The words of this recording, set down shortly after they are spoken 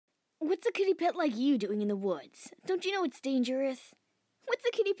What's a kitty pet like you doing in the woods? Don't you know it's dangerous? What's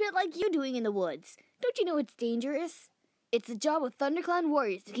a kitty pet like you doing in the woods? Don't you know it's dangerous? It's the job of ThunderClan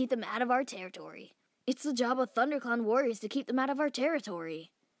warriors to keep them out of our territory. It's the job of ThunderClan warriors to keep them out of our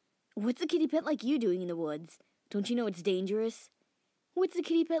territory. What's a kitty pet like you doing in the woods? Don't you know it's dangerous? What's a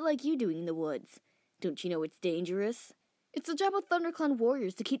kitty pet like you doing in the woods? Don't you know it's dangerous? It's the job of ThunderClan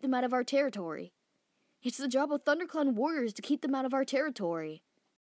warriors to keep them out of our territory. It's the job of ThunderClan warriors to keep them out of our territory.